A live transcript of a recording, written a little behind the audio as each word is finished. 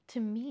To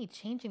me,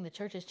 changing the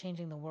church is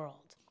changing the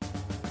world.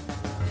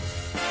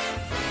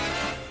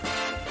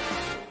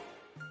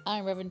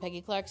 I'm Reverend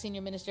Peggy Clark,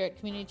 Senior Minister at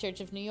Community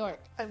Church of New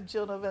York. I'm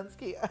Jill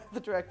Novensky. I'm the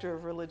Director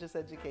of Religious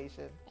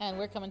Education. And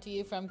we're coming to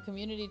you from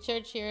Community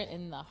Church here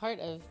in the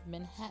heart of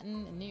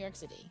Manhattan in New York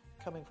City.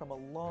 Coming from a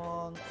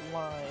long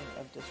line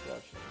of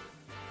disruption.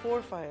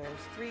 4 fires,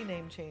 3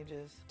 name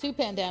changes. 2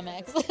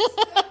 pandemics.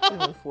 We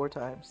moved 4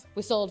 times.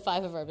 We sold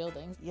 5 of our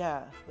buildings.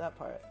 Yeah, that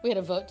part. We had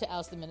a vote to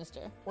oust the minister.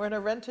 We're in a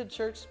rented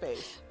church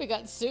space. We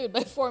got sued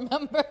by 4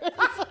 members.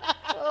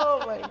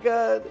 Oh my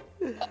God.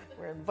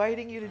 We're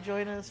inviting you to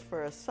join us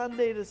for a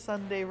Sunday to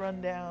Sunday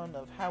rundown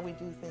of how we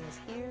do things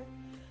here,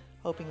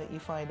 hoping that you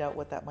find out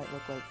what that might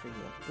look like for you.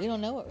 We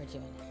don't know what we're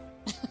doing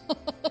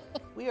here.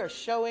 We are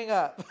showing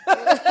up.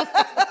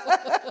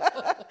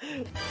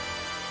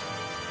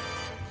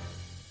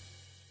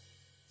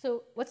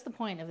 So what's the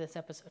point of this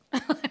episode?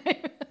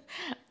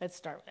 Let's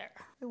start there.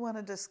 We want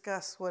to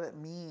discuss what it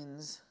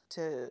means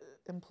to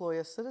employ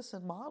a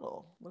citizen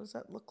model. What does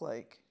that look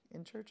like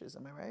in churches?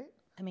 Am I right?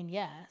 I mean,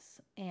 yes.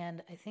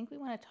 And I think we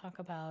want to talk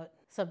about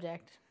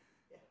subject,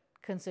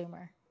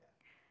 consumer,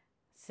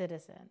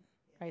 citizen,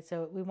 right?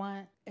 So we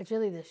want, it's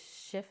really the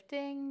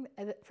shifting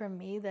for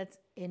me that's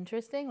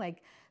interesting,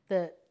 like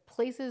the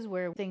places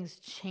where things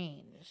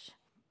change,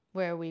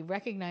 where we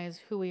recognize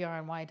who we are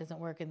and why it doesn't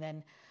work and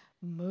then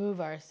move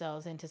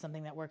ourselves into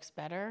something that works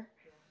better.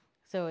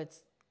 So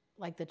it's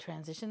like the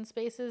transition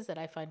spaces that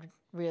I find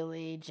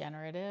really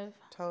generative.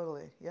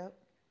 Totally, yep.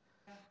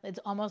 It's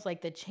almost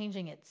like the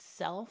changing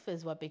itself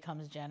is what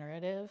becomes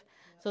generative.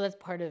 So that's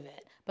part of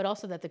it. But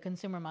also that the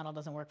consumer model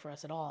doesn't work for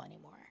us at all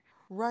anymore.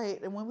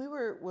 Right. And when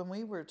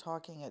we were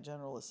talking at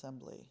General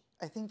Assembly,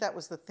 I think that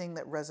was the thing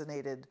that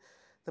resonated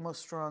the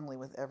most strongly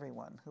with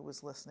everyone who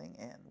was listening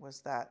in,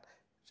 was that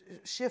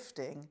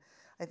shifting.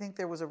 I think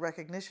there was a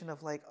recognition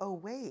of like, oh,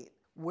 wait,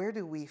 where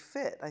do we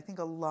fit? I think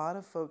a lot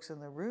of folks in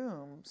the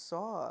room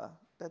saw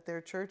that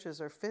their churches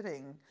are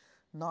fitting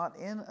not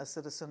in a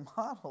citizen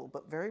model,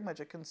 but very much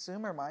a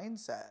consumer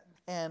mindset.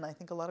 And I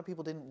think a lot of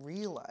people didn't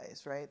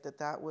realize, right,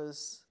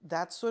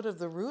 that's sort of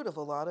the root of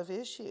a lot of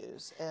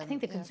issues. And I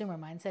think the consumer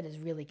mindset is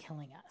really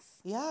killing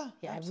us. Yeah,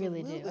 Yeah, absolutely.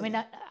 I really do. I mean,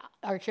 not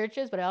our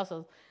churches, but I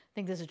also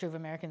think this is true of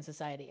American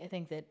society. I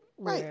think that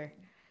we're,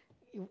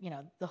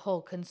 the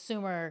whole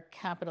consumer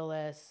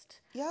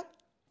capitalist. Yep.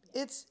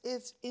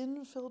 It's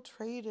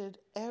infiltrated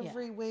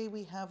every way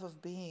we have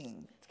of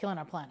being. It's killing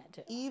our planet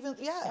too.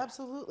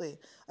 Absolutely.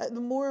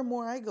 The more and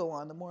more I go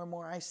on, the more and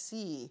more I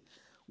see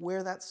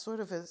where that sort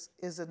of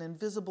is an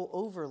invisible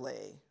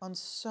overlay on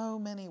so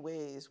many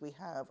ways we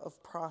have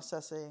of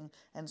processing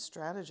and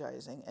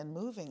strategizing and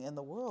moving in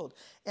the world.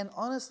 And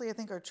honestly, I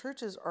think our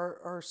churches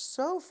are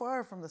so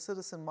far from the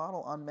citizen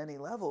model on many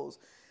levels.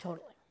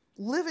 Totally.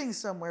 Living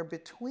somewhere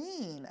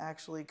between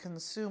actually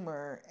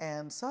consumer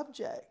and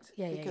subject.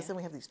 Because then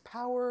we have these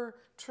power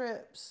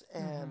trips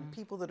and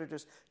people that are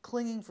just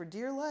clinging for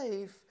dear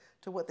life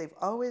to what they've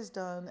always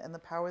done and the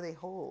power they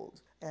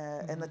hold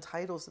and the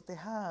titles that they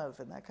have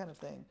and that kind of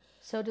thing.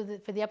 So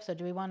for the episode,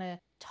 do we want to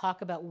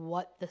talk about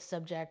what the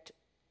subject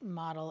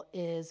model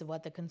is,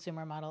 what the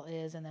consumer model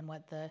is, and then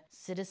what the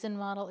citizen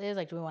model is?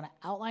 Like, do we want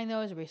to outline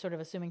those? Or are we sort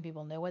of assuming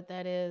people know what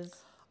that is?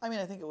 I mean,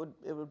 I think it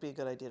would be a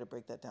good idea to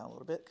break that down a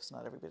little bit because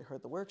not everybody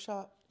heard the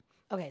workshop.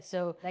 Okay,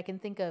 so I can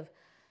think of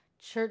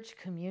church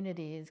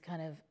communities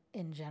kind of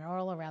in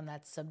general around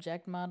that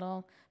subject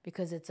model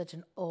because it's such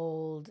an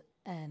old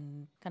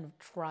and kind of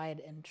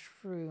tried and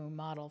true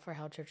model for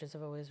how churches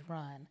have always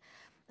run.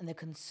 And the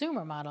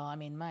consumer model, I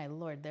mean, my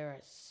Lord, there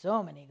are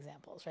so many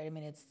examples, right? I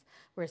mean,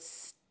 we're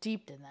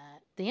steeped in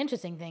that. The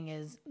interesting thing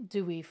is,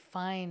 do we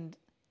find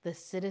the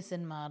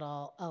citizen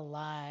model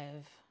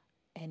alive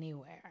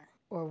anywhere?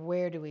 Or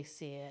where do we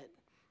see it?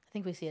 I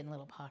think we see it in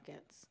little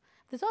pockets.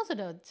 There's also,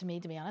 to me,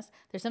 to be honest,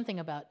 there's something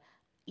about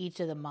each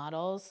of the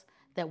models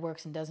that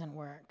works and doesn't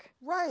work.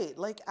 Right.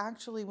 Like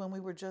actually when we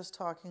were just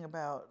talking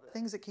about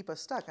things that keep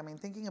us stuck, I mean,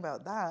 thinking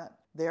about that,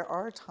 there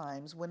are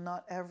times when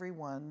not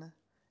everyone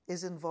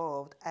is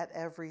involved at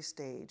every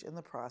stage in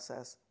the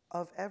process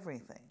of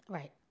everything.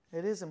 Right.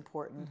 It is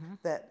important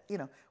that,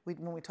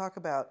 when we talk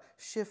about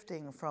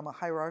shifting from a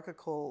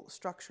hierarchical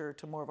structure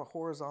to more of a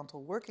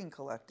horizontal working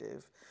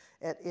collective,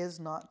 it is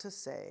not to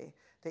say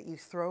that you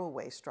throw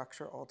away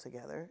structure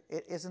altogether.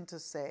 It isn't to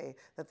say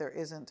that there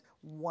isn't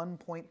one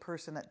point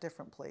person at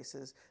different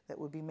places that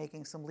would be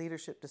making some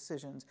leadership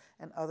decisions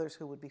and others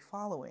who would be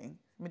following.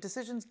 I mean,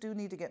 decisions do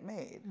need to get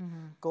made.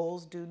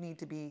 Goals do need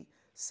to be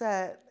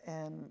set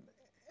and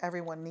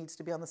everyone needs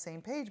to be on the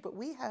same page. But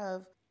we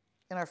have,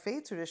 in our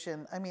faith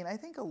tradition, I mean, I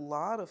think a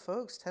lot of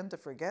folks tend to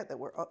forget that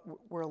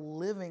we're a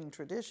living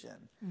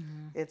tradition.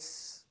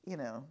 It's,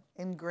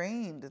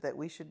 ingrained that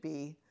we should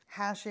be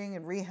hashing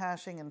and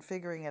rehashing and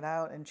figuring it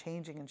out and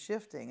changing and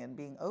shifting and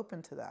being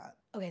open to that.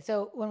 Okay,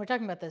 so when we're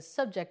talking about the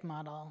subject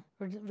model,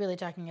 we're really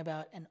talking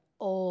about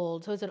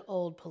it's an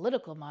old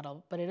political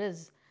model, but it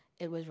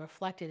was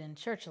reflected in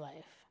church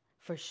life,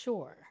 for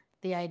sure.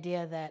 The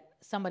idea that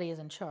somebody is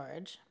in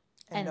charge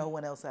And no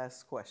one else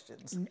asks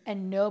questions.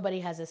 And nobody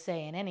has a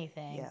say in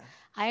anything. Yeah.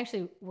 I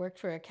actually worked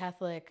for a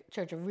Catholic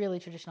church, a really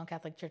traditional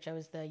Catholic church. I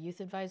was the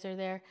youth advisor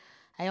there.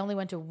 I only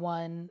went to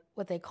one,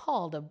 what they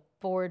called a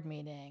board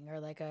meeting or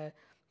like a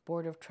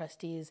board of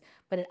trustees,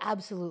 but it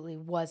absolutely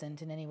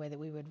wasn't in any way that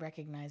we would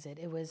recognize it.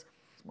 It was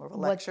more of a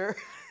lecture.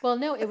 Well,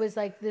 no, it was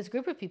like this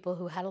group of people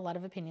who had a lot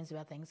of opinions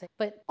about things,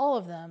 but all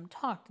of them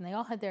talked and they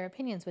all had their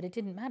opinions, but it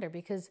didn't matter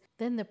because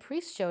then the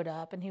priest showed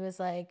up and he was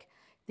like,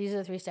 these are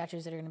the 3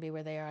 statues that are going to be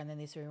where they are, and then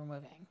these 3 we're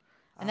moving.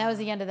 And that was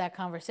the end of that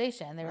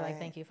conversation. They were like,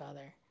 thank you,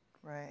 Father.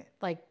 Right.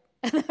 Like,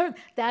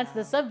 that's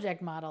the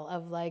subject model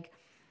of like,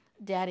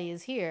 Daddy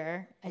is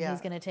here and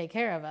he's going to take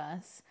care of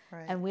us.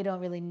 Right. And we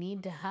don't really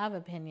need to have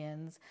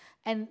opinions.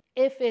 And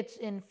if it's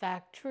in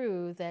fact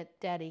true that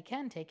Daddy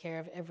can take care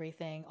of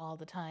everything all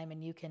the time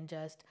and you can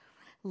just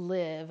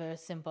live a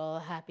simple,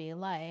 happy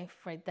life,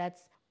 right?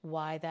 That's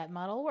why that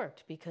model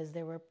worked, because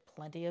there were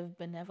plenty of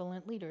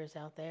benevolent leaders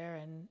out there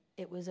and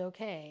it was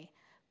okay.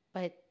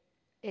 But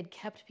it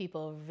kept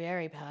people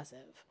very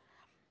passive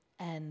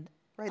and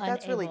right.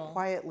 That's really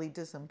quietly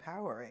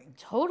disempowering.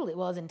 Totally.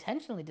 Well, it's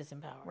intentionally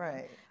disempowering.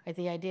 Right.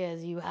 The idea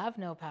is you have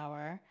no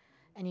power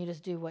and you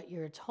just do what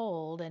you're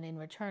told, and in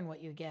return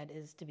what you get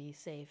is to be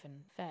safe and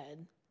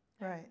fed.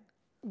 Right.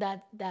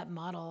 That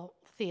model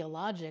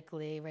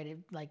theologically, right, it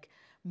like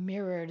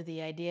mirrored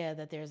the idea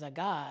that there's a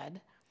God.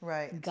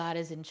 Right. God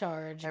is in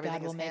charge.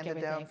 Everything God will is make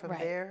handed everything down from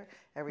there.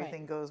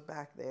 Everything goes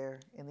back there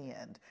in the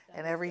end.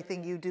 And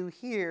everything you do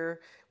here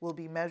will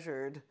be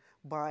measured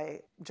by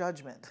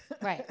judgment.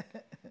 Right.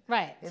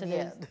 Right. In the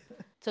end.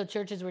 So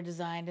churches were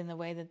designed in the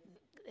way that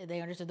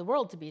they understood the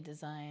world to be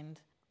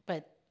designed,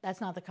 but that's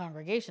not the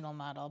congregational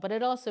model. But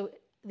it also,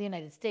 the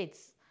United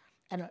States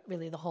and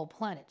really the whole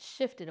planet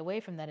shifted away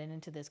from that and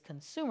into this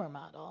consumer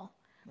model.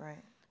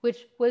 Right.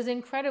 Which was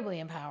incredibly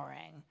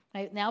empowering.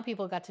 Right? Now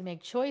people got to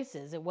make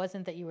choices. It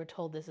wasn't that you were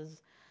told this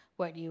is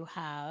what you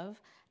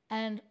have.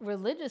 And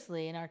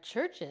religiously in our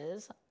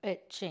churches,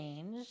 it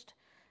changed.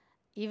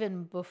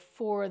 Even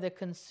before the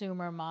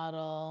consumer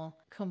model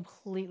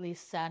completely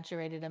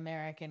saturated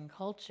American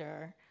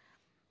culture,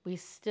 we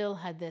still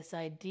had this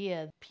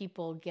idea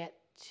people get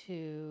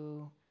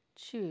to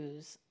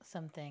choose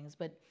some things.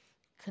 But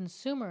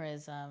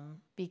consumerism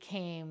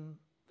became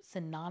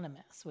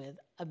synonymous with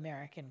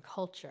American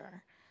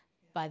culture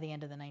by the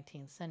end of the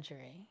 19th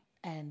century,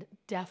 and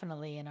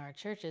definitely in our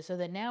churches. So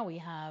that now we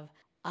have,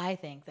 I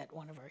think that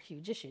one of our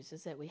huge issues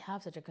is that we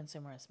have such a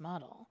consumerist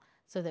model,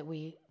 so that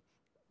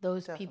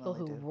those Definitely people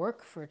who do.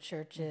 work for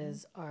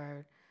churches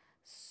are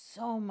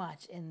so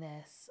much in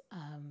this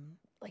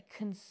like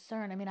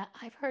concern. I mean,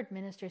 I've heard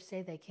ministers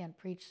say they can't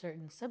preach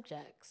certain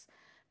subjects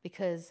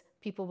because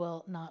people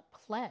will not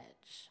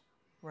pledge.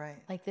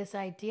 Right. Like this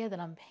idea that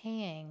I'm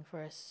paying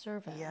for a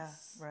service. Yeah,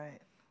 right.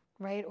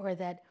 Right? Or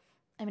that,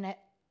 I mean,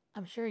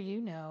 I'm sure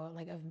you know,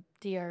 like of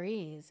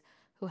DREs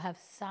who have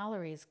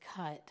salaries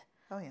cut.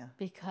 Oh, yeah.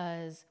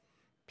 Because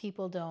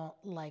people don't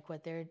like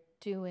what they're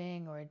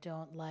doing or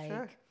don't like,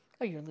 Sure.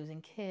 or you're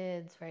losing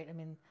kids, right? I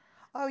mean,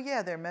 oh,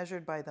 yeah, they're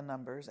measured by the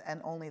numbers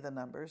and only the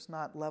numbers,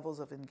 not levels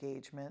of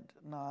engagement,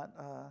 not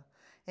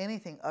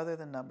anything other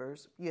than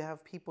numbers. You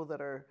have people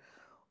that are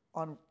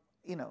on,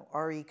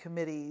 RE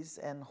committees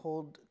and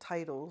hold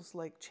titles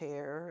like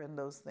chair and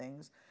those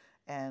things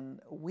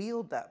and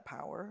wield that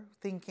power,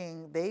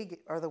 thinking they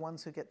are the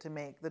ones who get to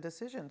make the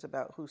decisions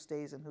about who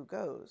stays and who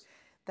goes.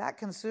 That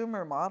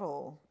consumer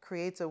model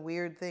creates a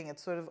weird thing.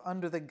 It's sort of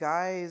under the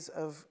guise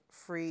of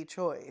free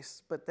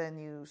choice, but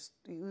then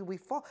we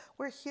fall.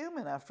 We're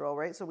human after all,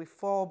 right? So we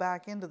fall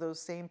back into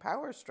those same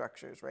power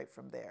structures right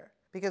from there,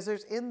 because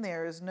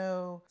there is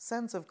no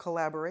sense of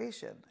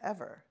collaboration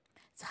ever.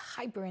 It's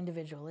hyper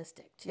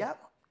individualistic too. Yep.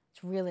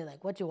 It's really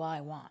like, what do I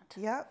want?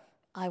 Yep.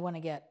 I want to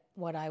get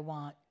what I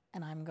want,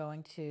 and I'm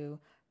going to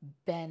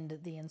bend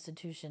the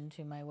institution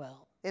to my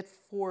will. It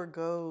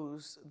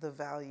forgoes the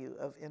value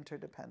of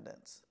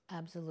interdependence.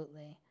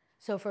 Absolutely.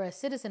 So for a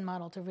citizen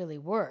model to really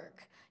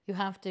work, you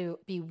have to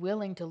be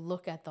willing to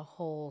look at the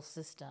whole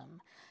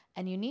system,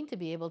 and you need to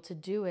be able to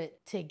do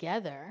it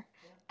together.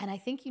 And I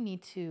think you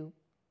need to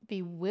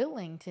be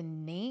willing to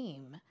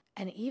name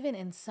and even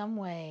in some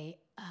way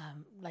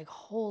like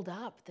hold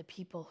up the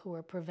people who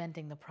are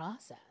preventing the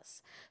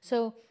process.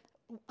 So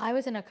I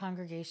was in a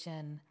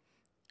congregation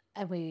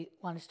and we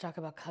wanted to talk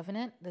about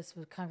covenant. This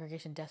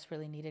congregation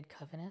desperately needed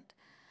covenant.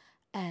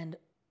 And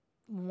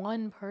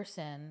one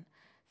person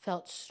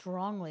felt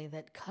strongly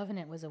that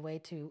covenant was a way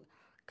to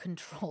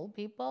control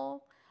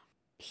people.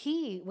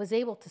 He was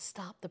able to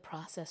stop the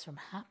process from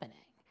happening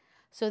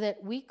so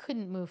that we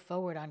couldn't move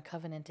forward on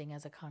covenanting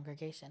as a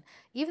congregation.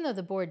 Even though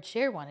the board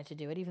chair wanted to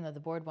do it, even though the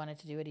board wanted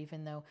to do it,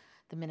 even though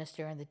the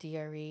minister and the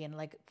DRE and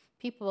like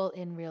people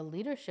in real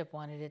leadership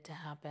wanted it to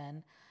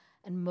happen,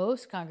 and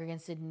most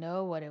congregants didn't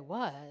know what it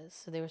was,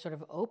 so they were sort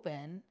of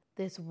open.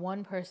 This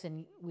one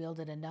person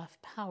wielded enough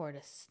power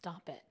to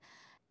stop it.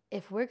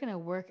 If we're going to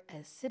work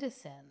as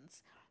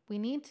citizens, we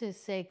need to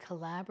say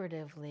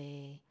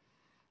collaboratively,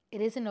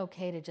 it isn't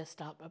okay to just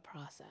stop a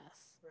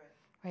process,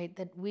 right?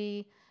 That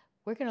we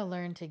we're going to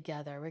learn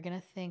together. We're going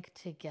to think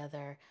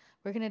together.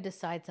 We're going to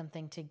decide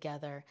something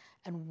together.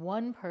 And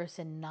one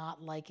person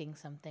not liking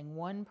something,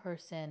 one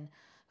person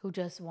who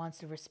just wants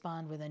to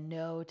respond with a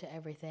no to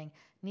everything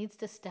needs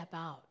to step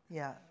out.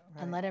 Yeah.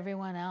 Right. And let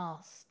everyone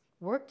else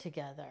work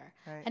together.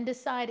 Right. And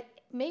decide,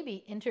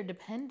 maybe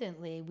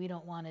interdependently, we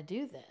don't want to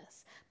do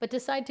this, but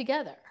decide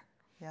together.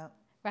 Yeah.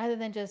 Rather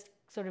than just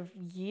sort of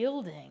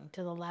yielding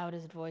to the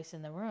loudest voice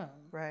in the room.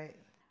 Right.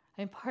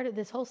 I mean, part of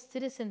this whole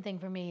citizen thing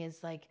for me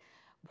is like,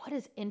 what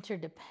does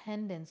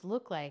interdependence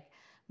look like?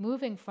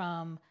 Moving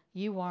from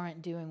you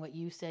aren't doing what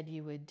you said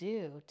you would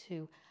do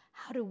to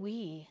how do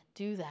we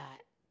do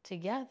that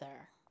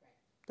together?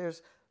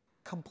 There's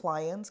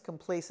compliance,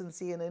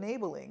 complacency, and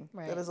enabling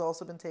that has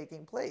also been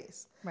taking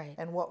place. Right.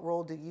 And what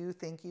role do you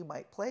think you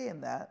might play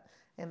in that?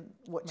 And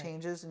what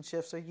changes and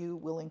shifts are you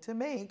willing to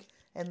make?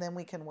 And then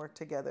we can work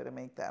together to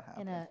make that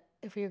happen.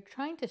 If you're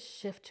trying to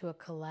shift to a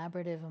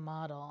collaborative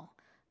model,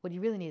 what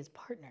you really need is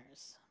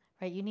partners,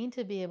 right? You need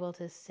to be able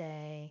to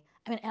say,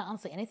 I mean,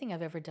 honestly, anything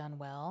I've ever done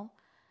well,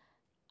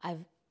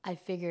 I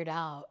figured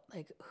out,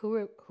 like,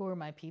 who are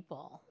my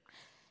people?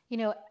 You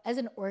know, as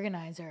an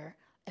organizer,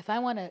 if I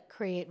want to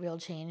create real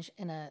change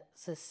in a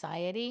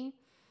society,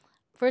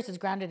 first it's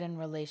grounded in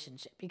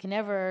relationship. You can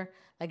never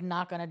like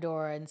knock on a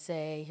door and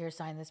say, here,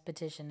 sign this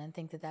petition and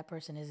think that that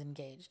person is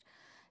engaged.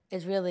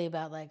 It's really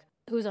about like,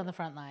 who's on the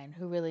front line,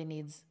 who really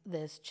needs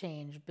this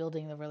change,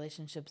 building the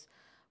relationships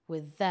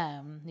with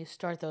them. You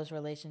start those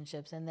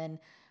relationships and then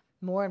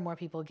more and more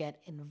people get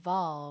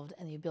involved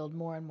and you build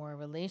more and more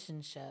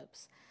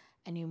relationships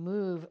and you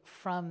move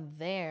from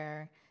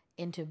there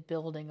into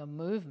building a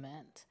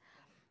movement.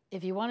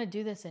 If you want to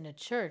do this in a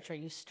church, right,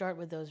 you start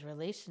with those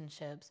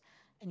relationships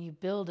and you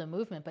build a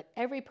movement, but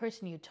every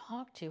person you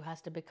talk to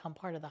has to become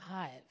part of the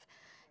hive.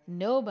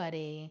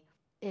 Nobody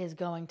is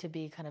going to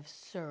be kind of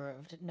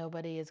served.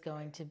 Nobody is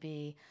going to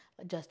be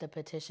just a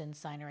petition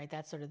signer, right?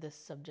 That's sort of the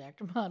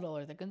subject model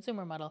or the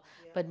consumer model,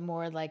 but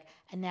more like,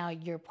 and now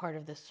you're part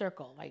of the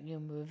circle, right? You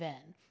move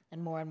in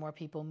and more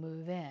people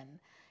move in.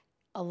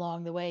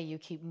 Along the way, you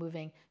keep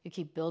moving, you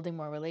keep building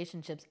more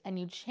relationships, and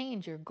you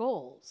change your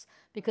goals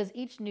because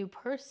each new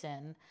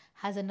person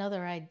has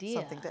another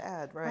idea. Something to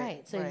add, right?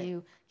 Right. So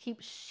you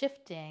keep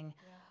shifting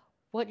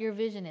what your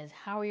vision is,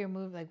 how are you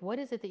moving, like what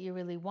is it that you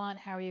really want,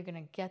 how are you going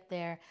to get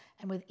there,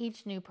 and with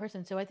each new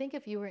person. So I think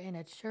if you were in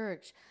a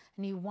church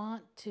and you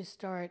want to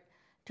start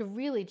to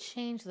really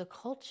change the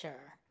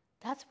culture,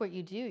 that's what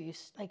you do. You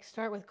like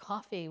start with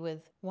coffee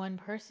with one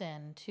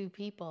person, two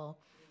people.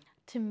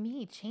 To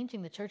me,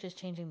 changing the church is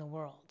changing the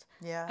world.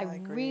 Yeah, I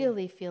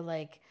really feel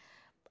like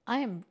I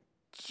am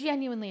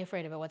genuinely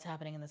afraid about what's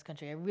happening in this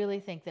country. I really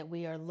think that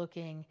we are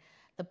looking,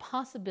 the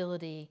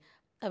possibility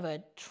of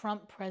a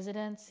Trump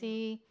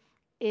presidency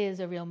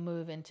is a real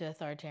move into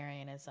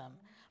authoritarianism.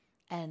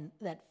 And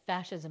that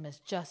fascism is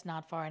just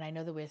not far. And I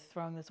know that we're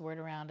throwing this word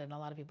around and a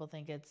lot of people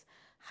think it's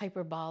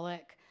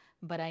hyperbolic,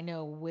 but I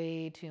know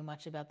way too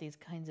much about these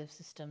kinds of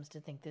systems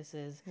to think this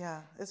is... Yeah,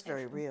 it's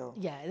very real.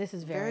 Yeah, this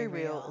is very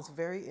real. It's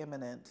very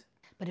imminent.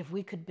 But if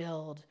we could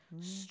build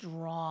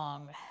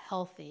strong,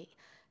 healthy,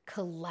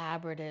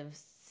 collaborative,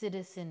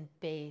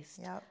 citizen-based,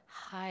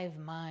 hive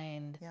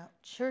mind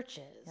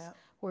churches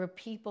where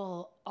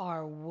people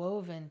are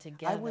woven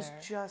together. I was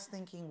just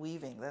thinking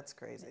weaving. That's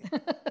crazy.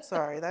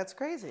 Sorry, that's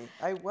crazy.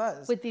 I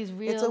was. With these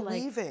real, it's a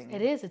weaving.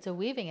 It is. It's a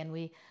weaving, and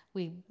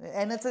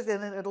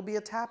and it'll be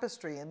a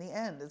tapestry in the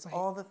end. It's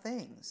all the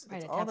things. Right,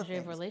 it's a all tapestry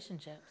the of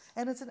relationships.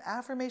 And it's an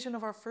affirmation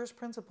of our first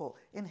principle: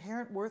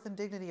 inherent worth and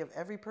dignity of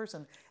every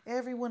person.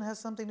 Everyone has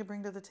something to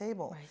bring to the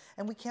table,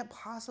 and we can't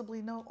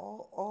possibly know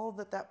all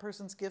that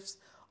person's gifts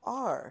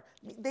are.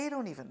 They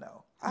don't even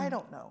know. I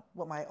don't know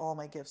what all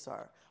my gifts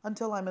are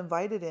until I'm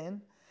invited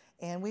in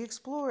and we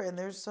explore, and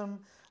there's some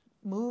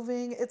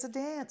moving. It's a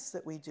dance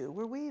that we do.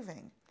 We're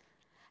weaving.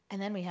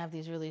 And then we have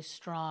these really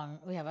strong,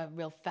 we have a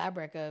real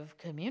fabric of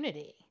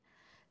community.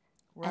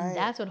 Right. And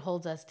that's what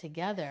holds us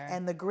together.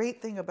 And the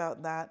great thing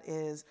about that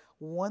is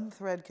one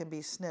thread can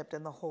be snipped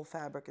and the whole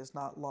fabric is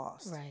not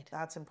lost. Right.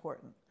 That's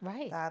important.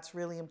 Right. That's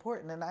really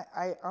important. And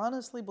I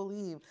honestly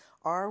believe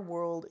our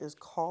world is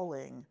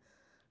crying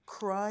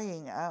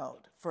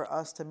out for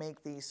us to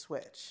make these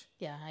switches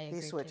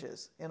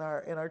in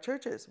our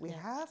churches. We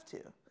have to.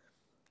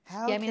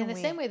 In the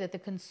same way that the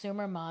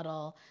consumer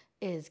model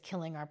is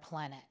killing our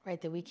planet,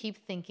 right? That we keep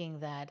thinking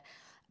that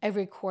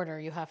every quarter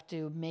you have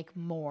to make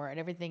more and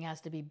everything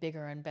has to be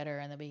bigger and better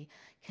and that we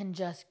can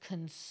just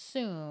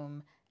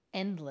consume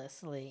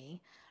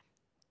endlessly.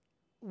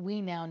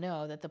 We now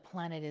know that the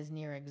planet is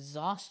near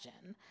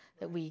exhaustion,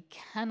 that we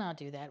cannot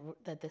do that,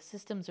 that the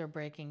systems are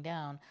breaking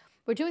down.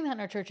 We're doing that in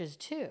our churches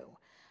too.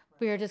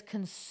 We are just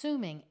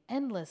consuming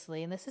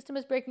endlessly, and the system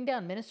is breaking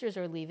down. Ministers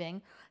are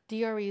leaving,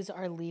 DREs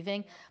are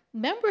leaving,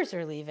 members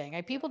are leaving.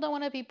 People don't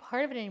want to be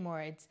part of it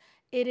anymore.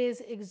 It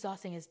is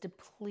exhausting. It's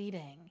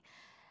depleting.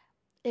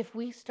 If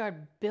we start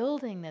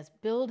building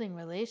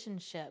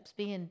relationships,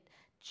 being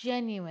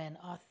genuine,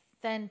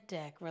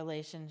 authentic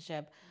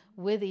relationship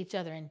with each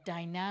other, and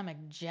dynamic,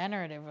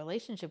 generative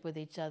relationship with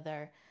each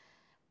other,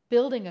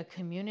 building a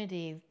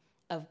community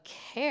of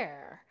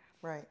care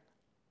Right.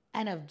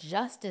 and of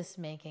justice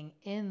making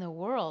in the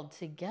world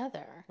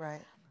together.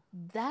 Right.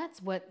 That's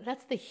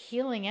the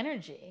healing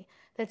energy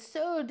that's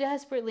so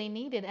desperately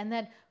needed, and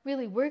that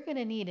really we're going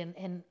to need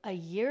in a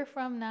year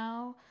from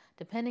now,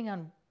 depending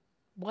on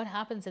what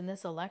happens in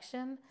this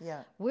election.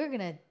 Yeah. We're going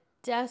to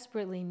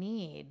desperately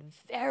need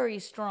very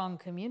strong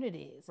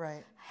communities,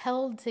 Right.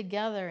 held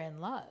together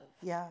in love.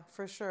 Yeah,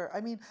 for sure. I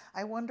mean,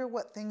 I wonder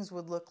what things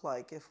would look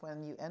like if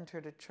when you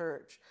entered a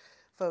church,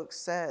 folks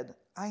said,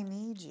 I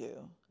need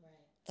you.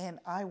 And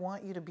I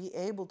want you to be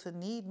able to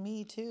need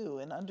me too,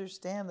 and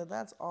understand that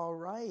that's all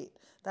right.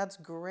 That's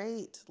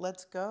great.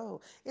 Let's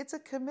go. It's a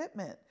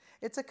commitment.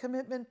 It's a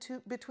commitment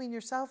to between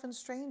yourself and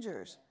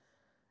strangers,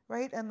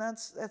 right? And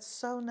that's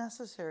so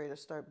necessary to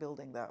start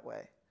building that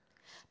way.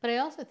 But I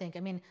also think, I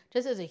mean,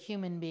 just as a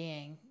human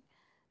being,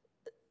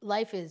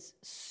 life is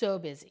so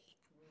busy.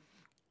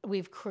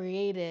 We've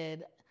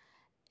created,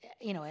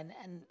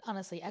 and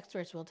honestly,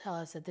 experts will tell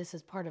us that this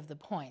is part of the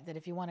point, that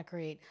if you want to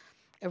create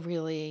a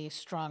really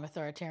strong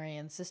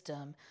authoritarian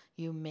system,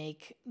 you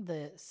make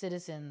the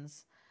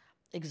citizens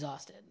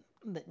exhausted.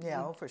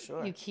 For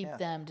sure. You keep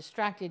them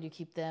distracted, you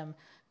keep them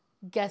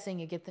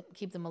guessing,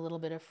 keep them a little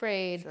bit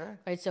afraid, Sure.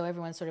 right? So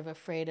everyone's sort of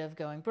afraid of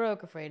going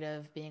broke, afraid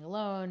of being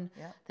alone,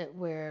 that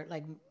we're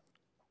like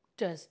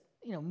just,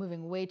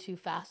 moving way too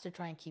fast to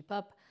try and keep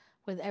up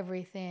with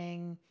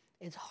everything.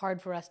 It's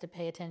hard for us to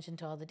pay attention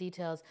to all the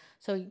details.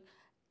 So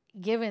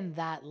given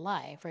that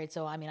life, right?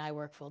 So, I mean, I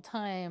work full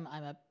time.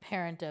 I'm a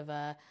parent of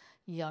a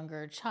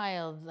younger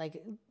child.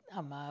 Like,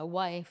 I'm a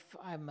wife.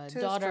 I'm a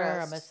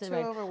daughter. Stressed, I'm too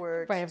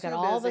overworked. Right. I've got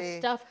all this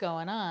stuff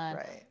going on.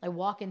 Right. I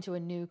walk into a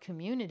new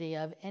community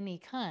of any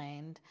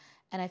kind,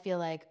 and I feel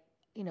like,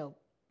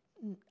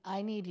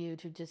 I need you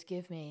to just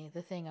give me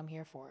the thing I'm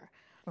here for.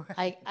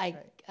 Right. I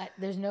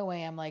there's no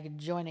way I'm like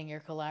joining your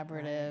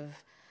collaborative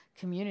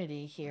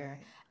community here.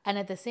 Right. And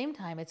at the same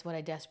time, it's what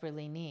I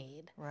desperately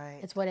need. Right.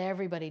 It's what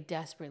everybody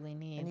desperately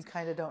needs. And you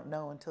kind of don't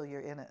know until you're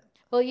in it.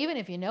 Well, even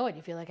if you know it,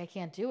 you feel like I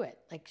can't do it.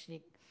 Like,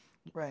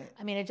 right.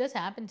 I mean, it just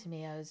happened to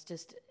me. I was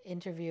just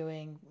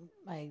interviewing.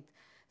 My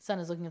son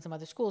is looking at some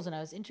other schools, and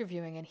I was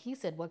interviewing, and he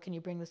said, "What can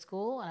you bring to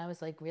school?" And I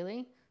was like,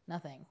 "Really?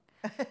 Nothing."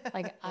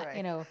 Like,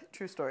 right.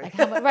 True story.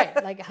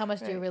 Like Like, how much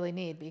do you really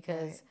need?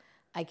 Because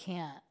I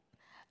can't.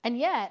 And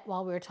yet,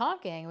 while we were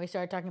talking, we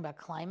started talking about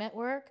climate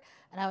work,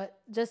 and I was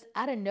just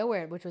out of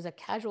nowhere, which was a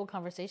casual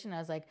conversation. I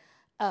was like,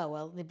 "Oh,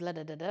 well, blah,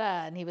 blah, blah,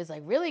 blah." And he was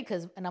like, "Really?"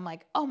 And I'm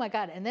like, "Oh my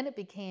God." And then it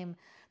became,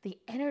 the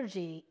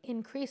energy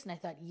increased. And I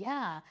thought,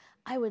 yeah,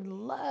 I would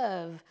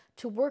love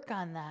to work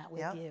on that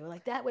with you.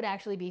 Like, that would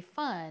actually be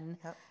fun.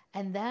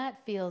 And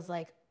that feels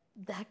like,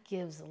 that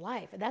gives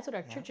life. And that's what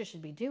our churches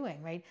should be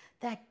doing, right?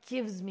 That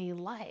gives me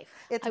life.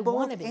 It's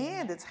both,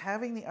 and it's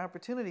having the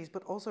opportunities,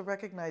 but also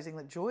recognizing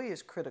that joy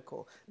is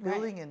critical.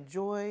 Building in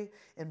joy,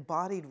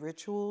 embodied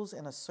rituals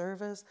in a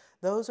service,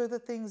 those are the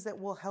things that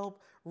will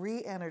help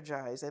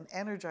re-energize and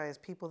energize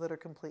people that are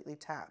completely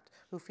tapped,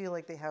 who feel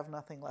like they have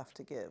nothing left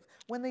to give.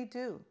 When they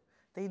do.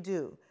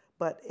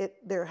 But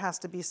there has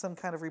to be some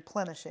kind of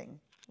replenishing,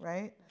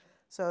 right?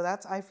 So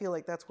I feel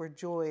like that's where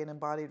joy and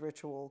embodied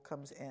ritual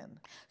comes in.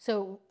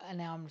 So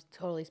now I'm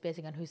totally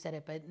spacing on who said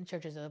it, but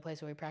churches are the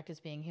place where we practice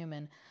being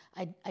human.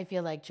 I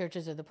feel like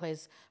churches are the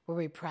place where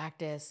we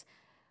practice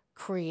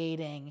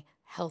creating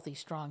healthy,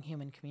 strong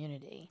human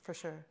community. For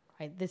sure.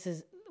 Right.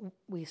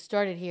 We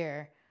started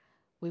here,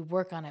 we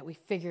work on it, we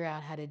figure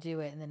out how to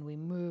do it, and then we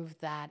move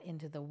that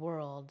into the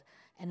world,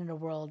 and in a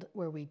world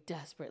where we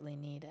desperately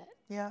need it.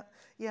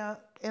 Yeah.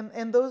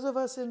 And those of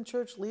us in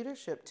church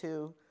leadership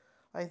too,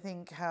 I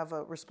think, have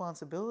a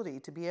responsibility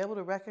to be able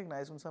to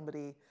recognize when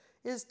somebody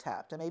is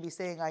tapped, and maybe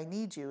saying "I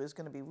need you" is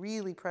going to be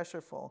really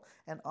pressureful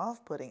and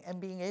off-putting,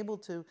 and being able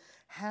to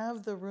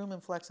have the room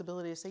and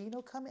flexibility to say,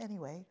 come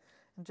anyway,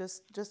 and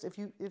just if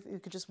you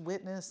could just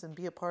witness and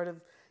be a part of,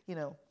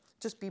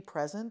 just be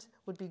present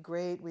would be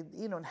great.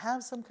 And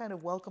have some kind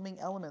of welcoming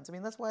elements. I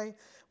mean, that's why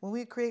when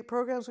we create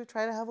programs, we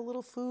try to have a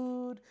little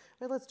food,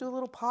 right? Let's do a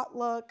little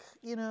potluck,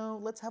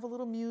 let's have a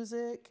little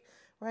music.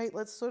 Right?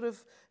 Let's sort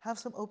of have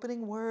some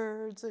opening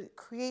words,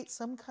 create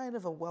some kind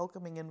of a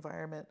welcoming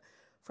environment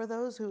for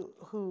those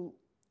who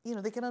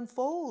they can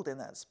unfold in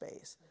that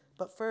space.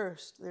 But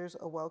first, there's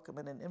a welcome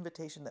and an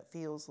invitation that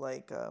feels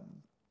like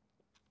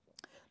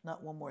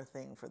not one more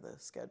thing for the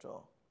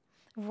schedule.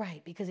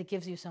 Right, because it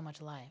gives you so much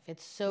life.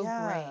 It's so great.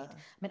 I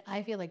mean,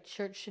 I feel like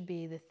church should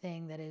be the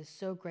thing that is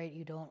so great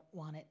you don't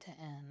want it to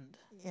end.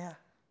 Yeah.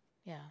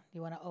 You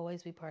want to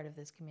always be part of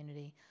this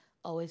community,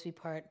 always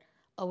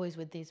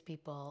with these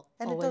people.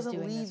 And it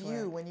doesn't leave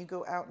you when you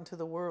go out into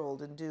the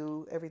world and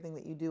do everything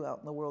that you do out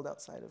in the world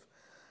outside of,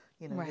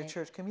 your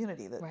church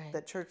community.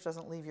 That church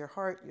doesn't leave your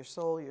heart, your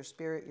soul, your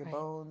spirit, your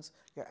bones,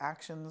 your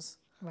actions.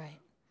 Right.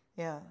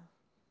 Yeah.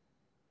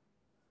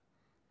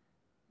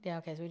 Yeah,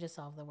 okay, so we just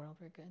solved the world.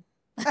 We're good.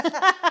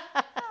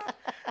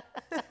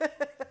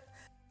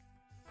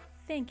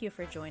 Thank you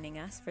for joining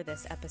us for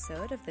this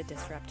episode of the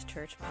Disrupt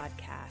Church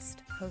podcast,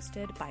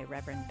 hosted by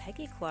Reverend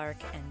Peggy Clark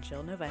and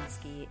Jill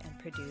Novensky and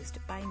produced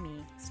by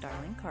me,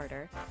 Starling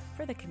Carter,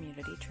 for the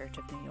Community Church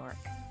of New York.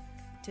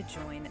 To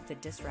join the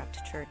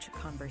Disrupt Church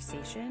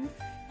conversation,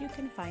 you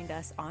can find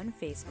us on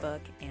Facebook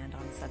and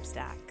on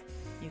Substack.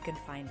 You can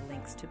find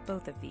links to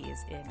both of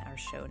these in our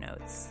show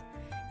notes.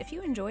 If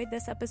you enjoyed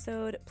this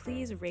episode,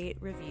 please rate,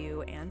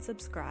 review, and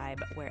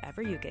subscribe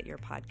wherever you get your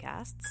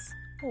podcasts,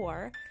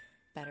 or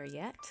better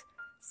yet,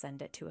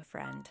 send it to a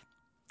friend.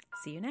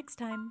 See you next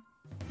time.